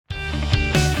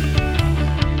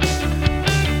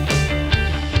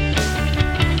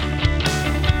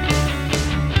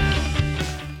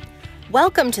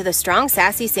Welcome to the Strong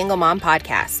Sassy Single Mom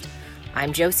Podcast.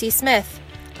 I'm Josie Smith.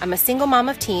 I'm a single mom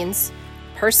of teens,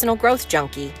 personal growth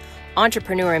junkie,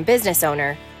 entrepreneur and business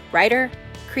owner, writer,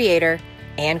 creator,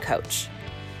 and coach.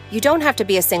 You don't have to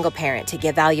be a single parent to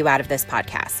get value out of this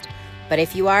podcast, but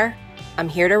if you are, I'm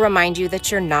here to remind you that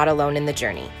you're not alone in the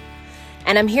journey.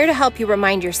 And I'm here to help you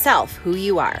remind yourself who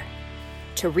you are,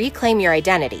 to reclaim your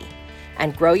identity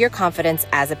and grow your confidence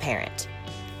as a parent,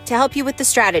 to help you with the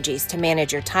strategies to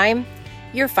manage your time,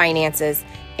 your finances,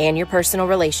 and your personal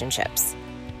relationships,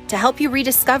 to help you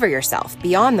rediscover yourself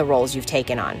beyond the roles you've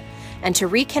taken on, and to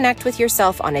reconnect with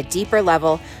yourself on a deeper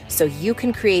level so you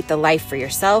can create the life for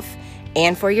yourself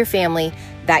and for your family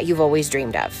that you've always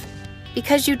dreamed of,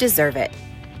 because you deserve it.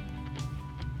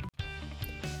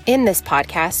 In this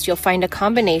podcast, you'll find a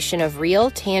combination of real,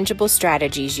 tangible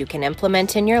strategies you can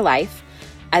implement in your life,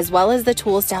 as well as the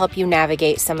tools to help you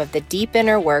navigate some of the deep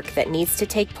inner work that needs to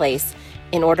take place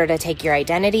in order to take your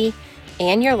identity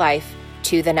and your life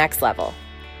to the next level.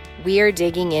 We are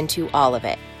digging into all of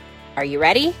it. Are you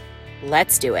ready?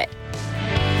 Let's do it.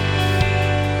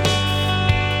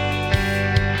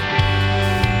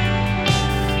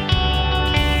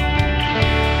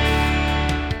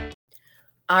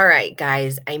 All right,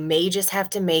 guys, I may just have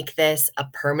to make this a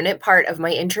permanent part of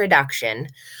my introduction,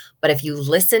 but if you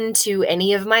listen to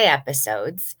any of my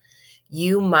episodes,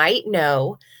 you might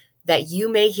know that you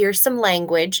may hear some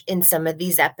language in some of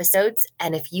these episodes.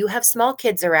 And if you have small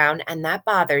kids around and that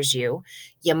bothers you,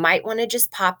 you might want to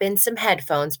just pop in some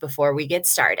headphones before we get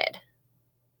started.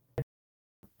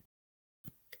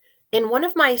 In one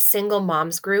of my single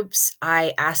moms groups,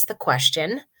 I asked the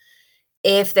question,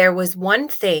 if there was one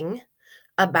thing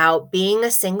about being a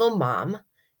single mom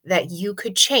that you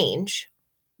could change,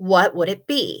 what would it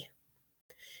be?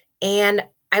 And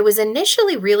I was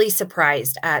initially really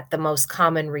surprised at the most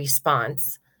common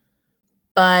response,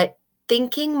 but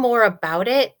thinking more about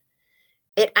it,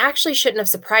 it actually shouldn't have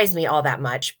surprised me all that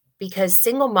much because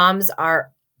single moms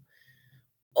are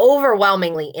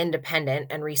overwhelmingly independent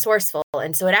and resourceful,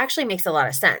 and so it actually makes a lot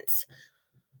of sense.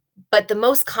 But the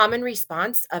most common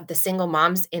response of the single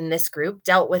moms in this group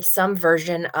dealt with some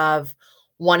version of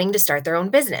wanting to start their own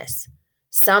business,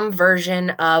 some version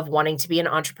of wanting to be an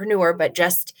entrepreneur, but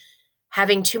just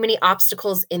having too many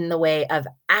obstacles in the way of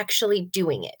actually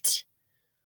doing it,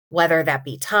 whether that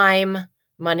be time,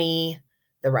 money,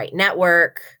 the right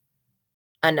network,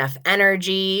 enough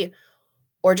energy,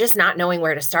 or just not knowing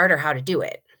where to start or how to do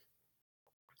it.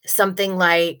 Something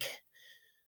like,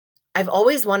 I've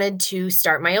always wanted to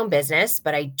start my own business,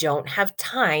 but I don't have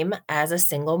time as a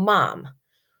single mom.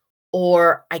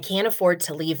 Or I can't afford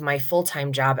to leave my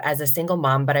full-time job as a single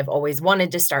mom, but I've always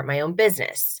wanted to start my own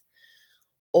business.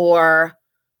 Or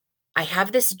I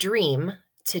have this dream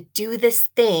to do this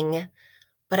thing,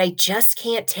 but I just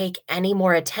can't take any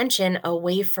more attention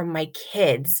away from my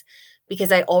kids because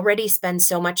I already spend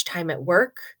so much time at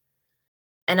work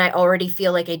and I already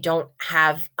feel like I don't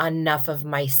have enough of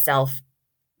myself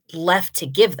left to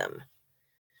give them.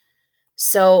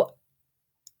 So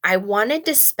I wanted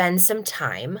to spend some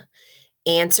time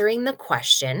answering the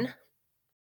question,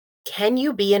 can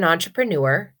you be an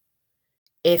entrepreneur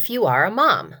if you are a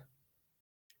mom?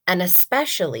 And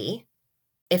especially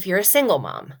if you're a single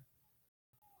mom.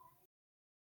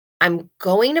 I'm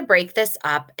going to break this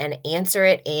up and answer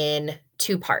it in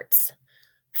two parts.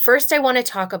 First, I want to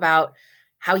talk about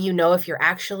how you know if you're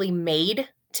actually made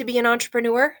to be an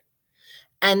entrepreneur.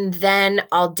 And then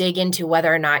I'll dig into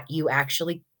whether or not you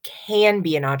actually can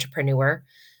be an entrepreneur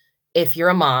if you're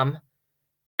a mom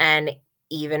and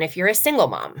even if you're a single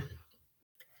mom.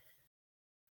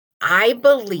 I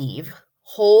believe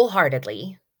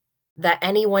wholeheartedly that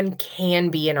anyone can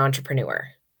be an entrepreneur.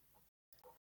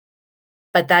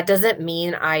 But that doesn't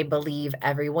mean I believe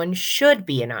everyone should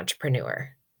be an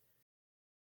entrepreneur.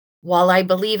 While I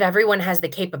believe everyone has the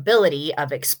capability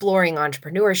of exploring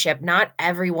entrepreneurship, not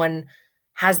everyone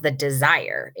has the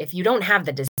desire. If you don't have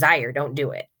the desire, don't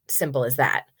do it. Simple as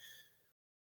that.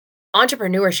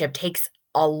 Entrepreneurship takes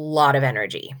a lot of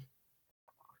energy,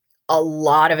 a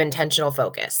lot of intentional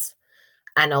focus,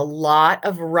 and a lot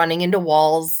of running into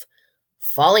walls,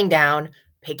 falling down,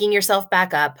 picking yourself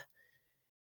back up.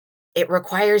 It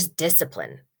requires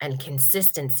discipline and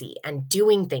consistency and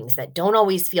doing things that don't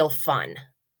always feel fun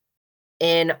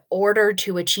in order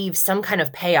to achieve some kind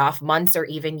of payoff months or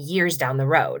even years down the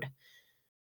road.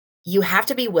 You have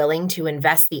to be willing to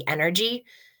invest the energy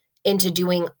into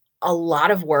doing a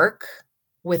lot of work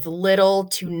with little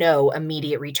to no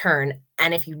immediate return.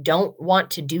 And if you don't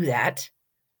want to do that,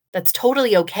 that's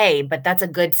totally okay, but that's a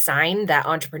good sign that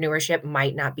entrepreneurship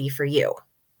might not be for you.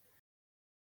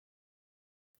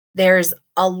 There's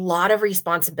a lot of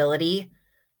responsibility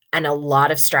and a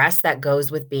lot of stress that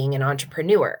goes with being an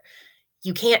entrepreneur.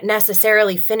 You can't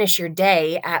necessarily finish your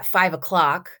day at 5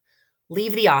 o'clock,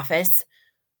 leave the office,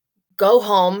 go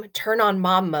home, turn on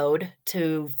mom mode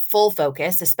to full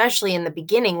focus, especially in the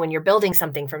beginning when you're building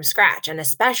something from scratch. And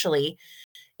especially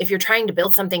if you're trying to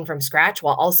build something from scratch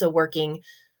while also working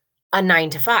a 9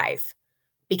 to 5,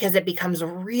 because it becomes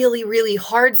really, really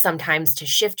hard sometimes to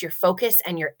shift your focus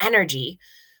and your energy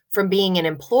from being an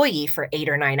employee for 8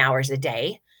 or 9 hours a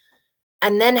day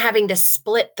and then having to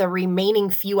split the remaining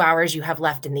few hours you have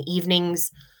left in the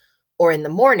evenings or in the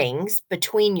mornings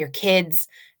between your kids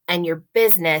and your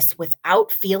business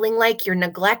without feeling like you're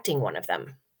neglecting one of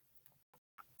them.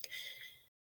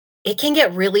 It can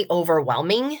get really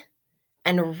overwhelming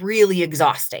and really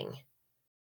exhausting.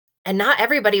 And not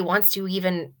everybody wants to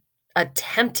even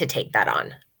attempt to take that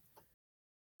on.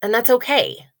 And that's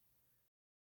okay.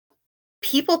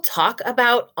 People talk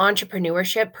about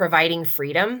entrepreneurship providing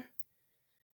freedom,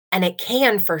 and it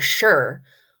can for sure,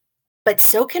 but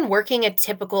so can working a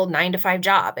typical 9 to 5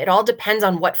 job. It all depends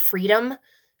on what freedom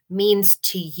means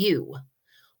to you,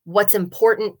 what's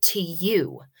important to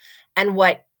you, and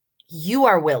what you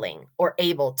are willing or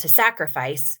able to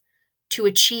sacrifice to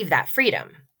achieve that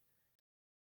freedom.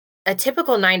 A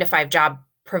typical 9 to 5 job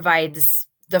provides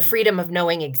the freedom of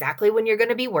knowing exactly when you're going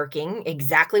to be working,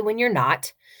 exactly when you're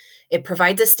not. It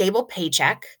provides a stable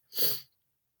paycheck.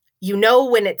 You know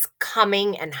when it's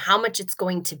coming and how much it's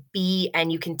going to be,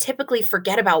 and you can typically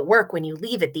forget about work when you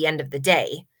leave at the end of the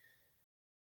day.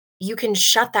 You can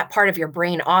shut that part of your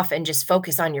brain off and just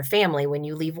focus on your family when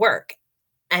you leave work.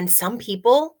 And some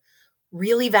people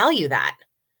really value that.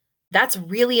 That's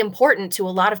really important to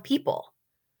a lot of people.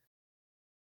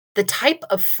 The type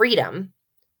of freedom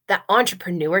that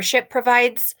entrepreneurship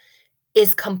provides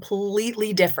is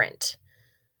completely different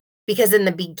because in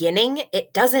the beginning,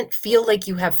 it doesn't feel like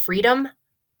you have freedom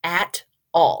at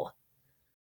all,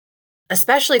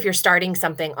 especially if you're starting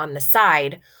something on the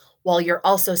side while you're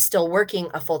also still working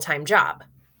a full-time job.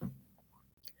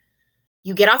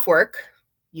 You get off work,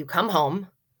 you come home,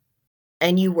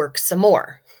 and you work some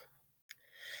more.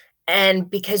 And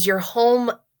because your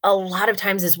home a lot of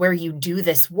times is where you do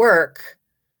this work,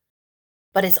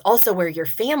 but it's also where your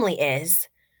family is,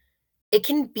 it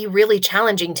can be really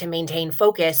challenging to maintain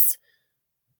focus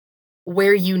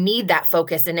where you need that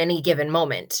focus in any given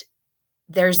moment.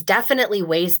 There's definitely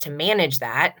ways to manage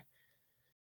that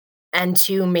and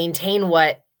to maintain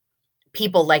what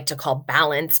people like to call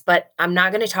balance, but I'm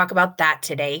not going to talk about that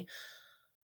today.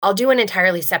 I'll do an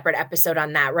entirely separate episode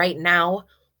on that. Right now,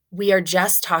 we are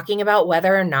just talking about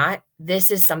whether or not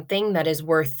this is something that is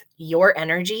worth your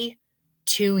energy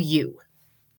to you.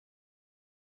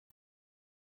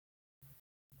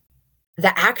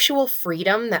 The actual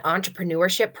freedom that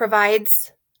entrepreneurship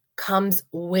provides comes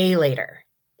way later.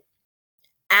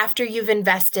 After you've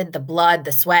invested the blood,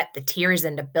 the sweat, the tears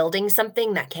into building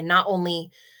something that can not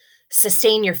only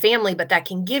sustain your family, but that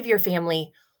can give your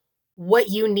family what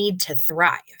you need to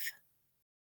thrive.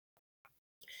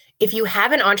 If you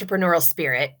have an entrepreneurial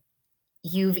spirit,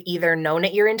 you've either known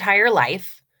it your entire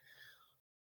life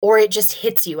or it just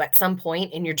hits you at some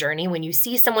point in your journey when you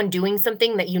see someone doing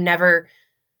something that you never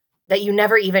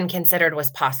even considered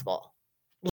was possible.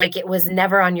 Like it was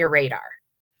never on your radar.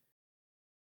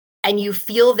 And you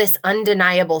feel this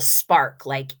undeniable spark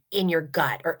like in your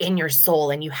gut or in your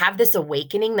soul and you have this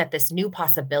awakening that this new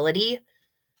possibility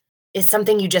is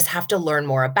something you just have to learn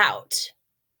more about.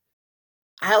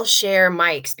 I'll share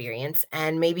my experience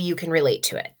and maybe you can relate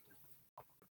to it.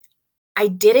 I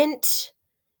didn't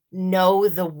know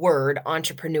the word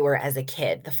entrepreneur as a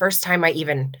kid. The first time I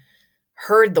even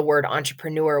heard the word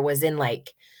entrepreneur was in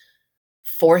like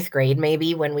 4th grade,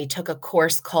 maybe when we took a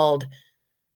course called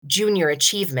Junior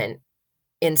Achievement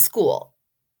in school.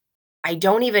 I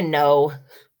don't even know.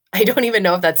 I don't even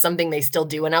know if that's something they still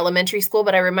do in elementary school,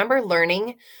 but I remember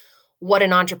learning what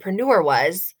an entrepreneur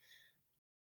was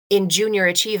in Junior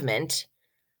Achievement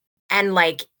and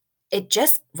like it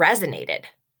just resonated.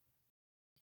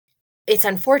 It's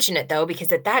unfortunate though,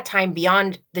 because at that time,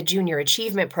 beyond the Junior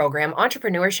Achievement program,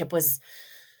 entrepreneurship was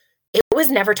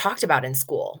never talked about in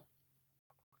school.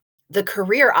 The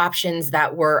career options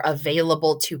that were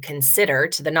available to consider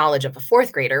to the knowledge of a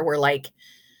 4th grader were like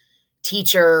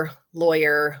teacher,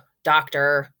 lawyer,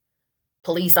 doctor,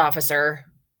 police officer,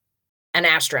 and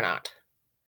astronaut.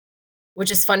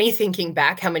 Which is funny thinking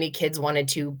back how many kids wanted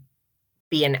to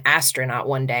be an astronaut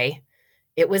one day.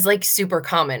 It was like super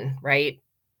common, right?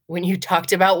 When you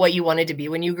talked about what you wanted to be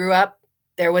when you grew up,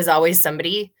 there was always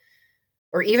somebody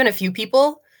or even a few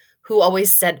people who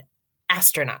always said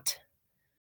astronaut.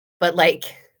 But like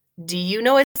Do you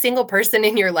know a single person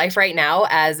in your life right now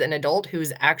as an adult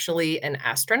who's actually an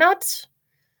astronaut?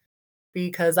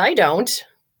 Because I don't.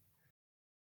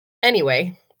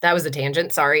 Anyway, that was a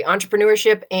tangent. Sorry.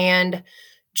 Entrepreneurship and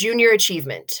junior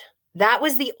achievement. That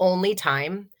was the only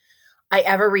time I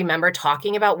ever remember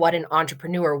talking about what an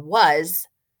entrepreneur was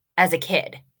as a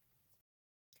kid.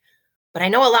 But I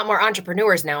know a lot more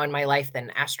entrepreneurs now in my life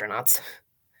than astronauts.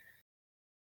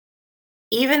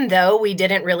 Even though we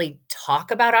didn't really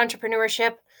talk about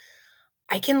entrepreneurship,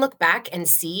 I can look back and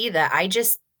see that I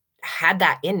just had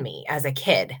that in me as a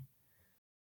kid.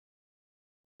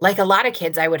 Like a lot of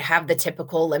kids, I would have the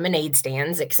typical lemonade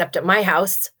stands, except at my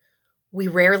house, we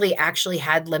rarely actually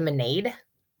had lemonade,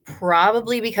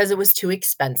 probably because it was too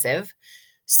expensive.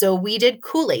 So we did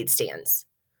Kool-Aid stands.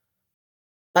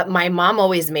 But my mom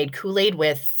always made Kool-Aid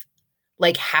with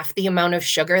like half the amount of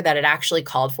sugar that it actually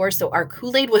called for. So our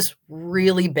Kool-Aid was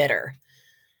really bitter.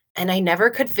 And I never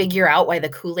could figure out why the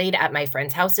Kool-Aid at my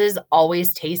friends' houses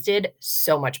always tasted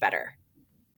so much better.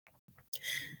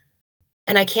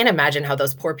 And I can't imagine how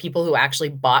those poor people who actually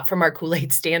bought from our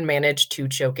Kool-Aid stand managed to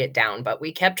choke it down, but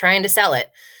we kept trying to sell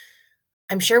it.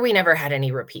 I'm sure we never had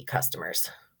any repeat customers.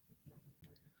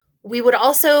 We would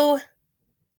also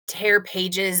tear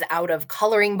pages out of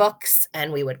coloring books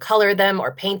and we would color them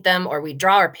or paint them, or we'd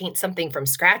draw or paint something from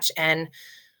scratch, and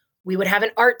we would have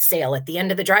an art sale at the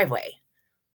end of the driveway.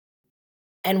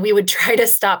 And we would try to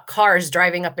stop cars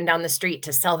driving up and down the street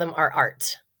to sell them our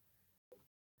art.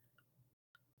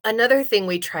 Another thing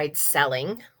we tried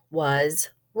selling was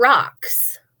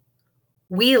rocks.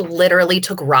 We literally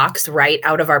took rocks right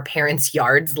out of our parents'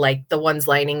 yards, like the ones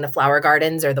lining the flower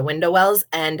gardens or the window wells,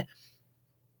 and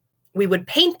we would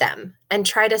paint them and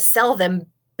try to sell them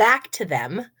back to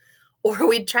them, or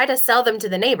we'd try to sell them to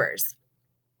the neighbors.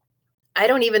 I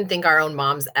don't even think our own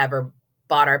moms ever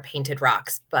bought our painted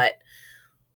rocks, but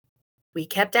we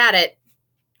kept at it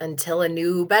until a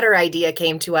new, better idea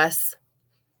came to us.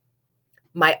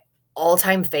 My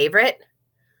all-time favorite,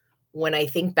 when I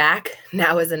think back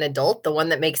now as an adult, the one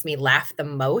that makes me laugh the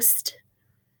most.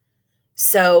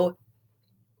 So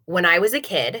when I was a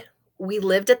kid, we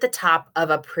lived at the top of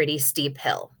a pretty steep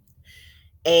hill.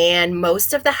 And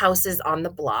most of the houses on the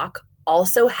block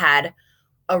also had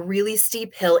a really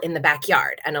steep hill in the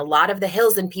backyard. And a lot of the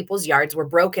hills in people's yards were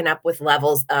broken up with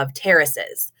levels of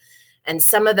terraces. And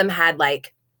some of them had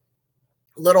like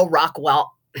little rock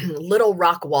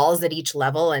walls at each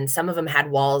level, and some of them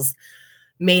had walls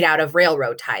made out of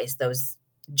railroad ties, those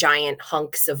giant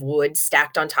hunks of wood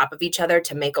stacked on top of each other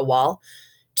to make a wall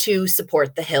to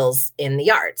support the hills in the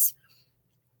yards.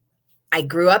 I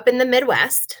grew up in the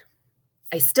Midwest.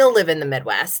 I still live in the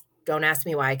Midwest. Don't ask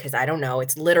me why, because I don't know.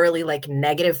 It's literally like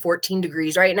negative 14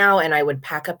 degrees right now, and I would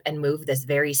pack up and move this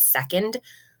very second,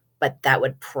 but that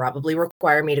would probably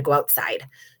require me to go outside.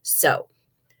 So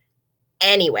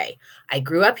anyway, I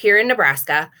grew up here in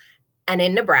Nebraska, and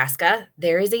in Nebraska,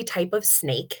 there is a type of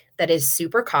snake that is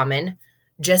super common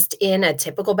just in a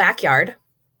typical backyard,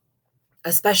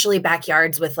 especially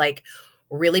backyards with like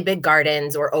really big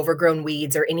gardens or overgrown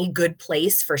weeds or any good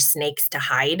place for snakes to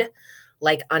hide,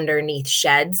 like underneath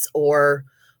sheds or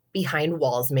behind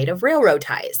walls made of railroad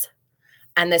ties.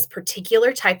 And this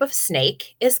particular type of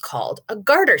snake is called a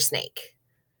garter snake.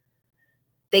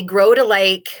 They grow to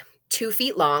like 2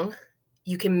 feet long.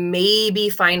 You can maybe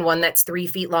find one that's 3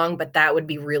 feet long, but that would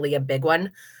be really a big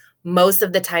one. Most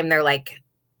of the time, they're like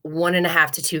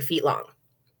 1.5 to 2 feet long.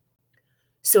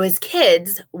 So as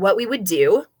kids, what we would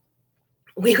do,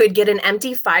 we would get an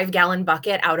empty 5-gallon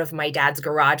bucket out of my dad's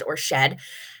garage or shed,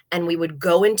 and we would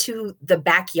go into the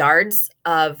backyards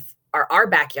of our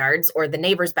backyards or the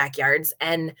neighbors' backyards,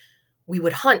 and we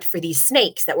would hunt for these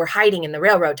snakes that were hiding in the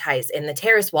railroad ties in the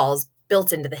terrace walls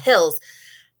built into the hills.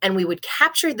 And we would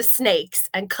capture the snakes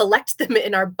and collect them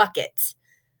in our buckets.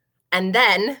 And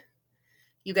then,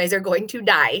 you guys are going to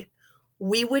die,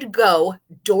 we would go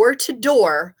door to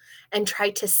door and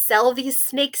try to sell these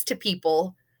snakes to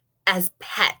people as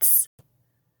pets.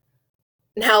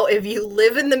 Now, if you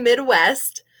live in the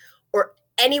Midwest or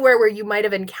anywhere where you might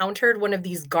have encountered one of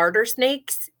these garter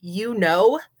snakes, you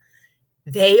know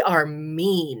they are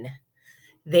mean.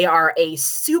 They are a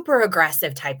super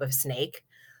aggressive type of snake.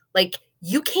 Like,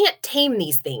 you can't tame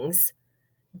these things.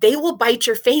 They will bite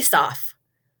your face off.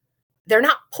 They're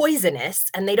not poisonous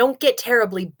and they don't get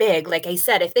terribly big. Like I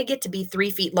said, if they get to be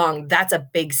 3 feet long, that's a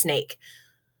big snake.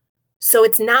 So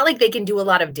it's not like they can do a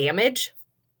lot of damage,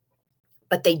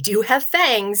 but they do have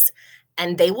fangs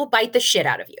and they will bite the shit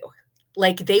out of you.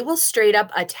 Like they will straight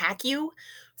up attack you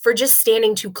for just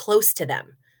standing too close to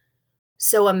them.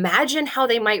 So imagine how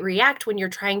they might react when you're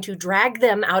trying to drag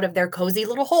them out of their cozy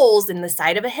little holes in the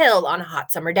side of a hill on a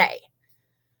hot summer day.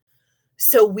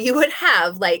 So we would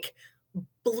have like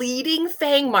bleeding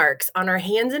fang marks on our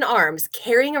hands and arms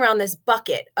carrying around this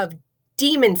bucket of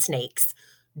demon snakes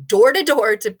door to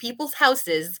door to people's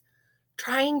houses,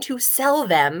 trying to sell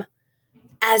them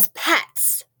as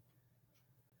pets.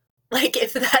 Like,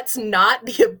 if that's not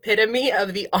the epitome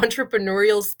of the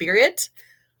entrepreneurial spirit,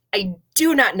 I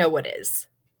do not know what is.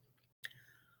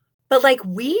 But like,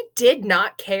 we did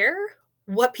not care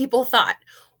what people thought.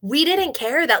 We didn't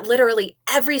care that literally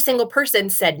every single person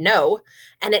said no,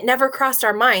 and it never crossed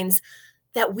our minds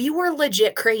that we were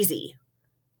legit crazy.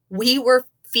 We were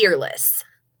fearless.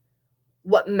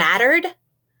 What mattered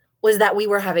was that we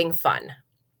were having fun.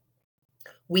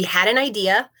 We had an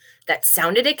idea that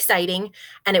sounded exciting,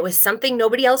 and it was something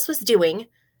nobody else was doing,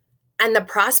 and the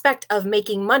prospect of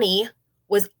making money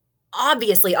was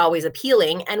obviously always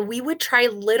appealing, and we would try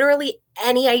literally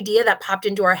any idea that popped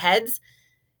into our heads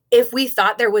if we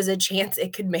thought there was a chance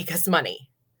it could make us money.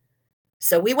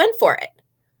 So we went for it.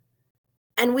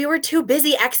 And we were too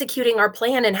busy executing our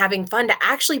plan and having fun to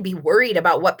actually be worried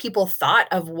about what people thought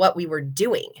of what we were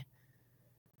doing.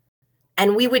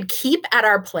 And we would keep at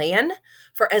our plan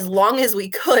for as long as we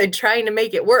could, trying to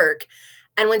make it work.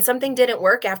 And when something didn't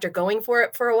work after going for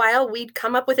it for a while, we'd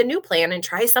come up with a new plan and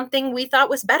try something we thought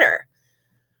was better.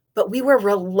 But we were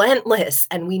relentless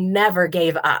and we never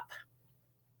gave up.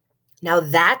 Now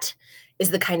that is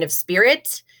the kind of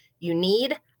spirit you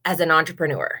need as an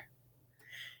entrepreneur.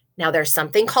 Now there's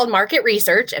something called market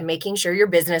research and making sure your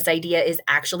business idea is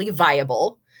actually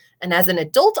viable. And as an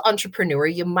adult entrepreneur,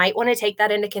 you might want to take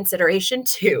that into consideration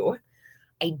too.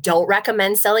 I don't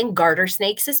recommend selling garter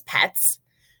snakes as pets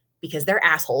because they're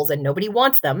assholes and nobody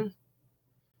wants them.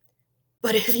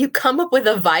 But if you come up with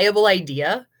a viable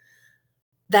idea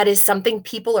that is something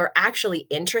people are actually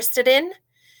interested in,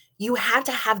 you have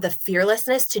to have the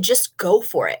fearlessness to just go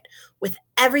for it with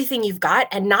everything you've got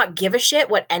and not give a shit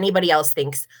what anybody else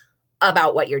thinks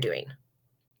about what you're doing.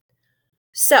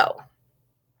 So,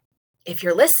 if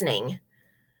you're listening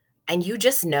and you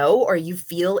just know or you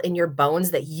feel in your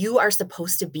bones that you are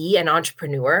supposed to be an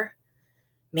entrepreneur,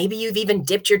 maybe you've even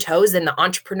dipped your toes in the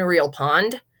entrepreneurial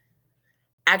pond.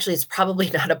 Actually, it's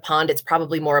probably not a pond. It's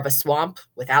probably more of a swamp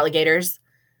with alligators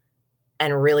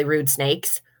and really rude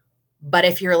snakes. But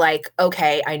if you're like,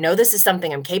 okay, I know this is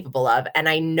something I'm capable of, and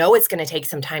I know it's going to take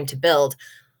some time to build,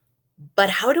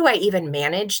 but how do I even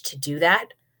manage to do that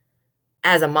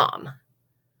as a mom,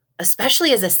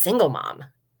 especially as a single mom?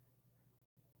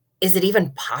 Is it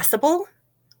even possible?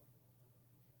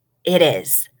 It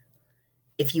is.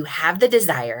 If you have the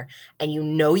desire and you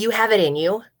know you have it in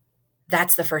you,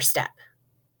 that's the first step.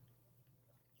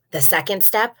 The second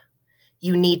step,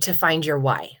 you need to find your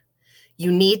why.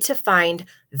 You need to find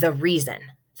the reason,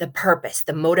 the purpose,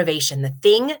 the motivation, the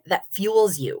thing that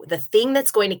fuels you, the thing that's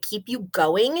going to keep you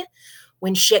going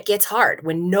when shit gets hard,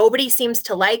 when nobody seems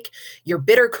to like your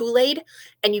bitter Kool-Aid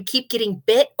and you keep getting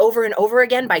bit over and over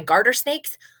again by garter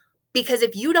snakes. Because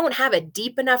if you don't have a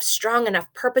deep enough, strong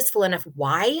enough, purposeful enough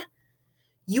why,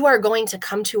 you are going to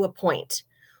come to a point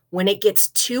when it gets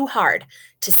too hard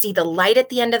to see the light at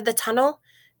the end of the tunnel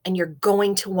and you're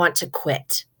going to want to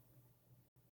quit.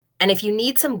 And if you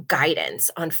need some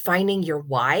guidance on finding your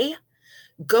why,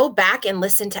 go back and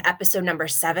listen to episode number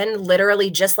 7. Literally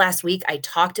just last week, I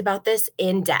talked about this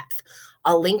in depth.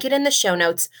 I'll link it in the show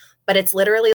notes, but it's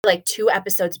literally like 2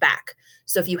 episodes back.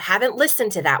 So if you haven't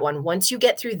listened to that one, once you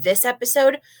get through this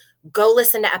episode, go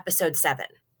listen to episode 7.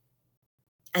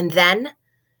 And then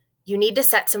you need to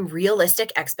set some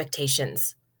realistic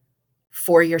expectations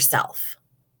for yourself.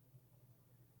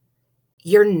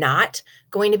 You're not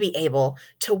going to be able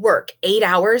to work 8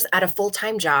 hours at a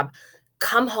full-time job,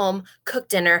 come home, cook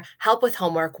dinner, help with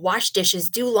homework, wash dishes,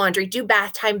 do laundry, do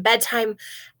bath time, bedtime,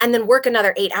 and then work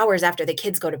another 8 hours after the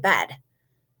kids go to bed.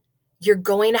 You're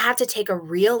going to have to take a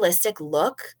realistic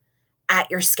look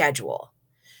at your schedule.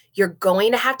 You're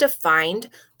going to have to find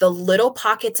the little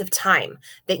pockets of time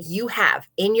that you have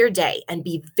in your day and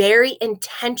be very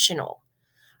intentional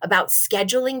about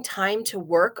scheduling time to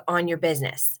work on your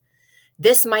business.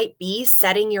 This might be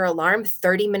setting your alarm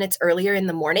 30 minutes earlier in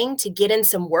the morning to get in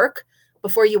some work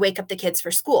before you wake up the kids for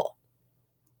school.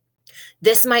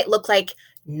 This might look like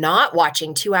not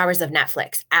watching 2 hours of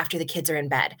Netflix after the kids are in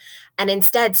bed, and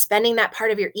instead spending that part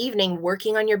of your evening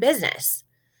working on your business.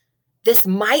 This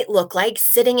might look like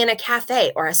sitting in a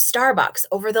cafe or a Starbucks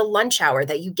over the lunch hour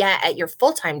that you get at your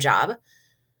full-time job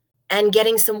and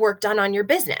getting some work done on your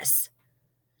business.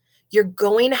 You're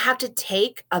going to have to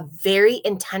take a very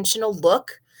intentional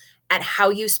look at how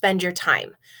you spend your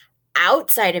time.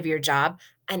 outside of your job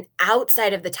and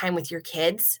outside of the time with your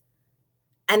kids,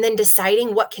 and then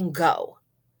deciding what can go.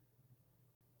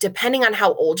 Depending on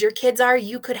how old your kids are,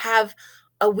 you could have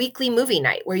a weekly movie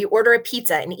night where you order a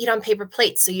pizza and eat on paper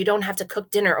plates so you don't have to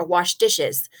cook dinner or wash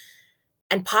dishes,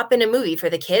 and pop in a movie for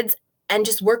the kids and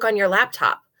just work on your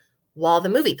laptop while the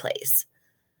movie plays.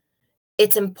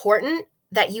 It's important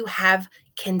that you have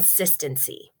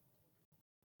consistency,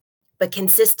 but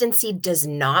consistency does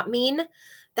not mean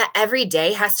that every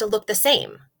day has to look the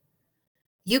same.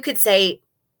 You could say,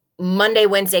 Monday,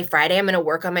 Wednesday, Friday, I'm going to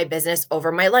work on my business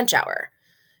over my lunch hour.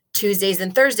 Tuesdays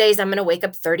and Thursdays, I'm going to wake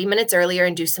up 30 minutes earlier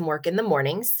and do some work in the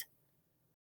mornings.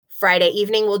 Friday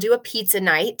evening, we'll do a pizza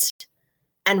night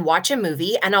and watch a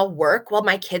movie, and I'll work while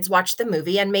my kids watch the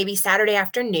movie. And maybe Saturday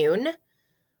afternoon,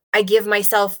 I give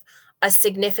myself a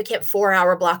significant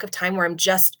 4-hour block of time where I'm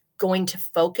just going to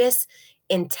focus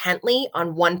intently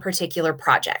on one particular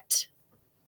project.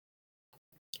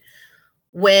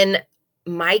 When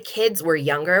my kids were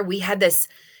younger, we had this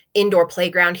indoor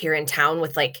playground here in town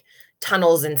with like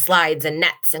tunnels and slides and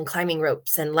nets and climbing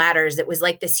ropes and ladders. It was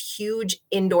like this huge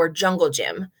indoor jungle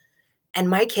gym. And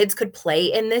my kids could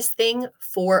play in this thing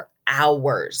for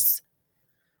hours.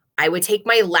 I would take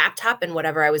my laptop and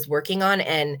whatever I was working on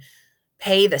and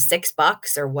pay the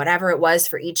 $6 or whatever it was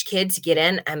for each kid to get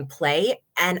in and play.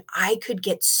 And I could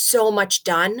get so much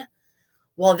done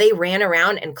while they ran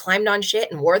around and climbed on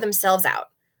shit and wore themselves out.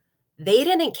 They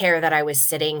didn't care that I was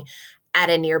sitting at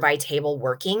a nearby table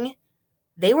working.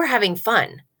 They were having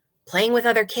fun, playing with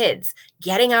other kids,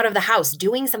 getting out of the house,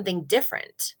 doing something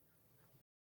different.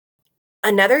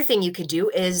 Another thing you could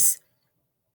do is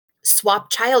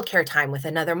swap childcare time with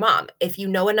another mom. If you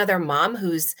know another mom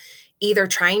who's either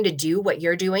trying to do what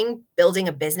you're doing, building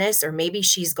a business, or maybe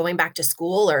she's going back to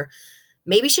school, or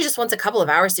maybe she just wants a couple of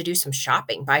hours to do some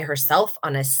shopping by herself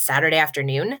on a Saturday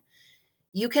afternoon,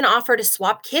 you can offer to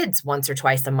swap kids once or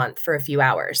twice a month for a few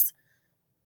hours.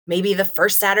 Maybe the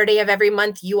first Saturday of every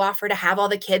month, you offer to have all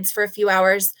the kids for a few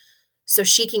hours so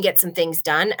she can get some things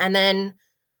done. And then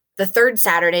the third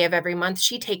Saturday of every month,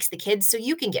 she takes the kids so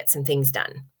you can get some things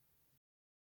done.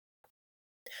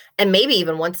 And maybe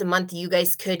even once a month, you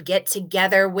guys could get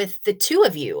together with the two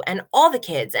of you and all the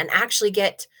kids and actually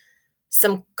get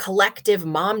some collective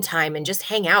mom time and just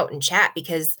hang out and chat,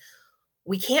 because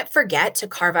we can't forget to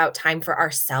carve out time for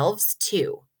ourselves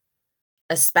too,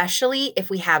 especially if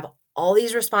we have all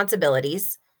these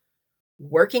responsibilities,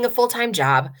 working a full-time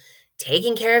job,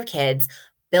 taking care of kids,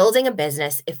 building a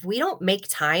business. If we don't make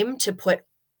time to put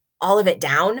all of it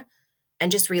down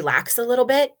and just relax a little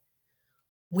bit,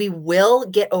 we will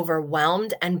get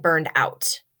overwhelmed and burned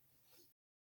out.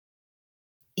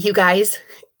 You guys,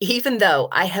 even though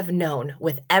I have known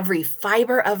with every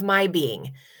fiber of my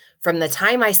being, from the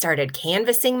time I started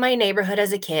canvassing my neighborhood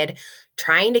as a kid,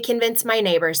 trying to convince my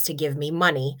neighbors to give me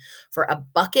money for a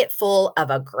bucket full of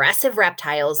aggressive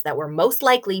reptiles that were most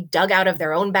likely dug out of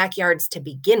their own backyards to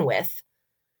begin with,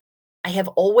 I have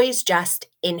always just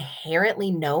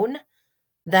inherently known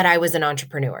that I was an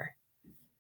entrepreneur.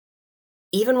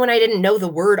 Even when I didn't know the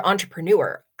word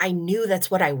entrepreneur, I knew that's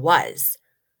what I was.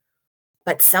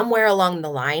 But somewhere along the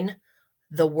line,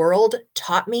 the world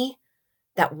taught me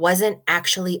that wasn't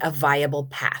actually a viable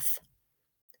path,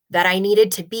 that I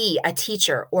needed to be a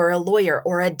teacher or a lawyer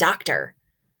or a doctor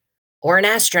or an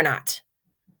astronaut.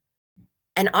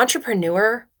 An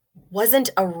entrepreneur wasn't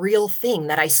a real thing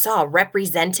that I saw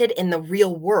represented in the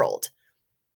real world.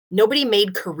 Nobody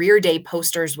made career day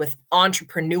posters with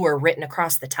entrepreneur written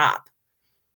across the top.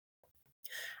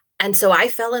 And so I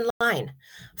fell in line,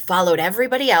 followed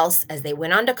everybody else as they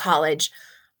went on to college.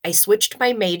 I switched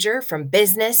my major from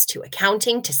business to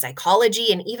accounting to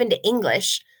psychology and even to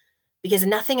English because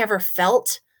nothing ever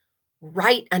felt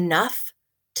right enough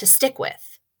to stick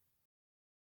with.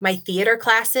 My theater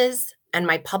classes and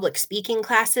my public speaking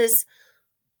classes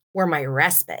were my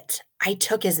respite. I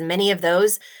took as many of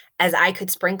those as I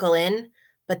could sprinkle in,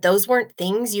 but those weren't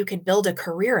things you could build a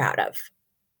career out of.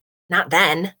 Not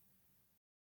then.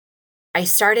 I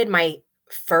started my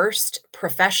first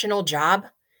professional job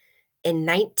in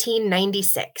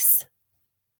 1996.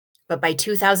 But by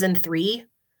 2003,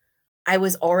 I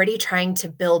was already trying to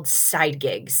build side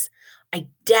gigs. I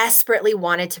desperately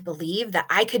wanted to believe that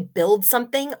I could build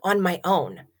something on my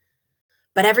own.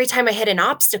 But every time I hit an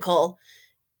obstacle,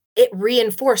 it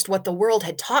reinforced what the world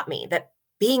had taught me, that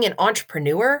being an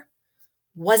entrepreneur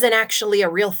wasn't actually a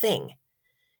real thing.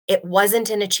 It wasn't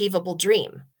an achievable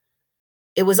dream.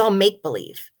 It was all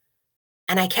make-believe.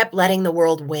 And I kept letting the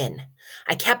world win.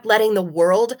 I kept letting the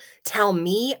world tell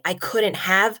me I couldn't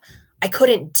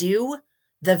do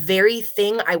the very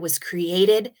thing I was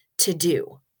created to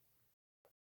do.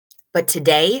 But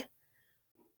today,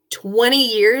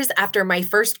 20 years after my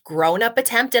first grown-up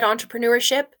attempt at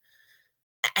entrepreneurship,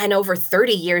 and over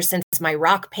 30 years since my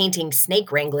rock painting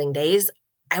snake wrangling days,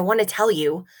 I want to tell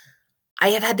you, I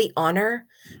have had the honor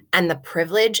and the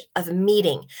privilege of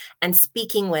meeting and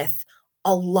speaking with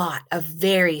a lot of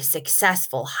very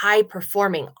successful,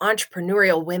 high-performing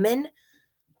entrepreneurial women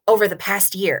over the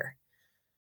past year.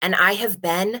 And I have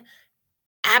been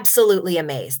absolutely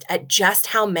amazed at just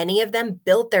how many of them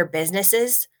built their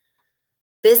businesses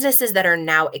that are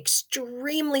now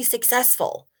extremely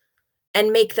successful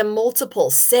and make them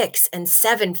multiple 6 and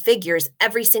 7 figures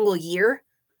every single year.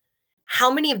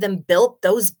 How many of them built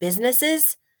those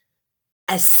businesses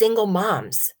as single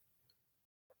moms?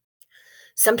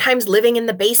 Sometimes living in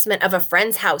the basement of a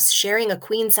friend's house, sharing a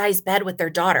queen-size bed with their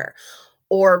daughter,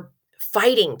 or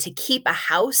fighting to keep a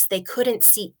house they couldn't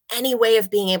see any way of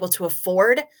being able to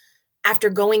afford after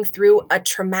going through a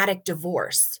traumatic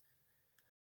divorce,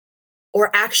 or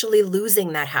actually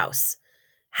losing that house,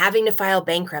 having to file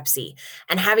bankruptcy,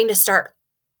 and having to start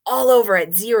all over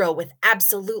at zero with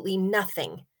absolutely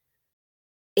nothing.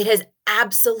 It has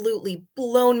absolutely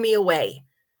blown me away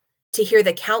to hear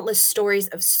the countless stories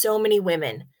of so many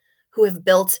women who have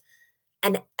built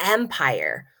an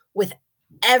empire with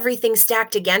everything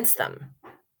stacked against them.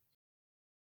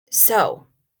 So,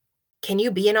 can you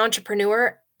be an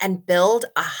entrepreneur and build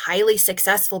a highly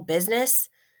successful business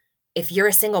if you're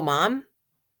a single mom?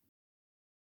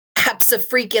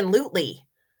 Abso-freaking-lutely.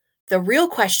 The real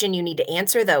question you need to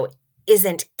answer, though,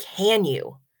 isn't can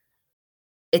you?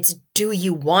 It's do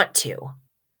you want to?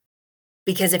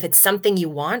 Because if it's something you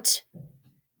want,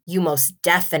 you most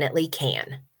definitely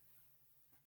can.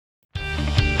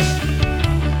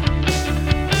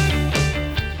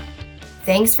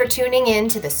 Thanks for tuning in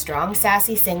to the Strong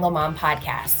Sassy Single Mom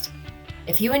podcast.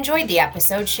 If you enjoyed the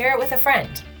episode, share it with a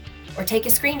friend, or take a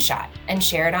screenshot and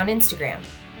share it on Instagram.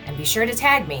 And be sure to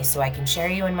tag me so I can share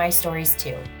you in my stories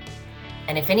too.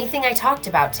 And if anything I talked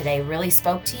about today really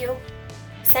spoke to you,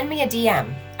 send me a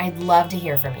DM. I'd love to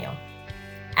hear from you.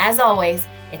 As always,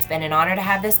 it's been an honor to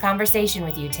have this conversation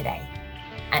with you today.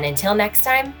 And until next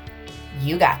time,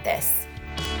 you got this.